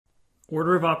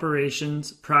Order of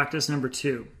operations, practice number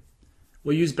 2.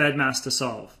 We'll use BEDMAS to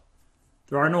solve.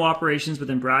 There are no operations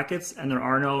within brackets and there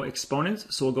are no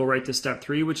exponents, so we'll go right to step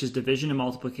 3, which is division and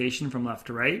multiplication from left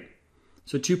to right.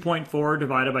 So 2.4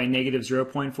 divided by negative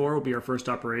 0.4 will be our first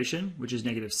operation, which is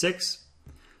negative 6.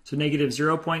 So negative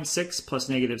 0.6 plus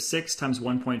negative 6 times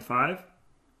 1.5.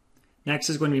 Next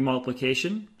is going to be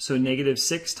multiplication. So negative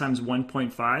 6 times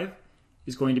 1.5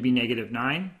 is going to be negative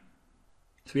 9.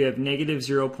 So we have negative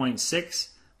 0.6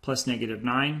 plus negative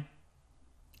 9.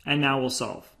 And now we'll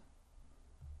solve.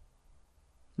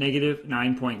 Negative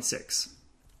 9.6.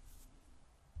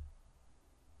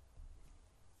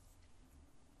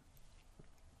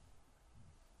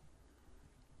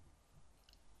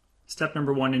 Step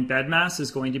number 1 in BEDMAS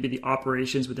is going to be the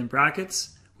operations within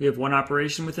brackets. We have one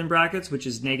operation within brackets, which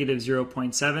is negative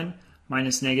 0.7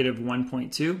 minus negative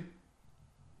 1.2.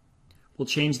 We'll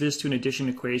change this to an addition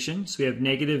equation. So we have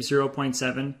negative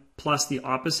 0.7 plus the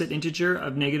opposite integer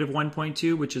of negative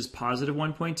 1.2, which is positive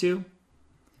 1.2.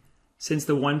 Since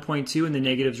the 1.2 and the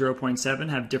negative 0.7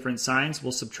 have different signs,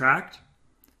 we'll subtract.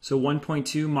 So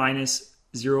 1.2 minus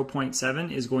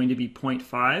 0.7 is going to be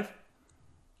 0.5.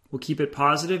 We'll keep it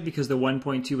positive because the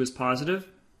 1.2 is positive.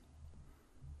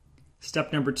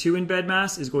 Step number 2 in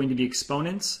BEDMAS is going to be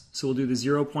exponents. So we'll do the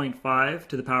 0.5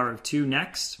 to the power of 2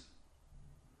 next.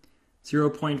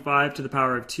 0.5 to the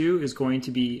power of 2 is going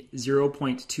to be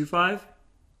 0.25.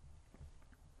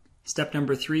 Step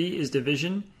number 3 is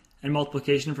division and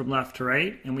multiplication from left to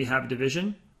right, and we have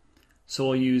division. So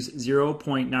we'll use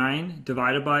 0.9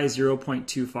 divided by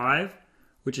 0.25,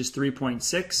 which is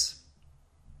 3.6.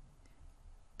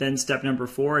 Then step number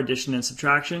 4, addition and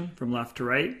subtraction from left to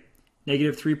right.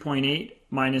 Negative 3.8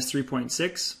 minus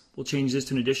 3.6. We'll change this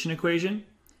to an addition equation.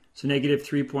 So negative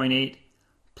 3.8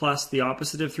 plus the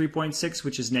opposite of 3.6,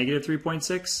 which is negative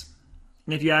 3.6.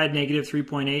 And if you add negative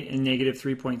 3.8 and negative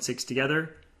 3.6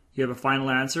 together, you have a final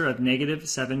answer of negative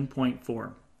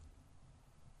 7.4.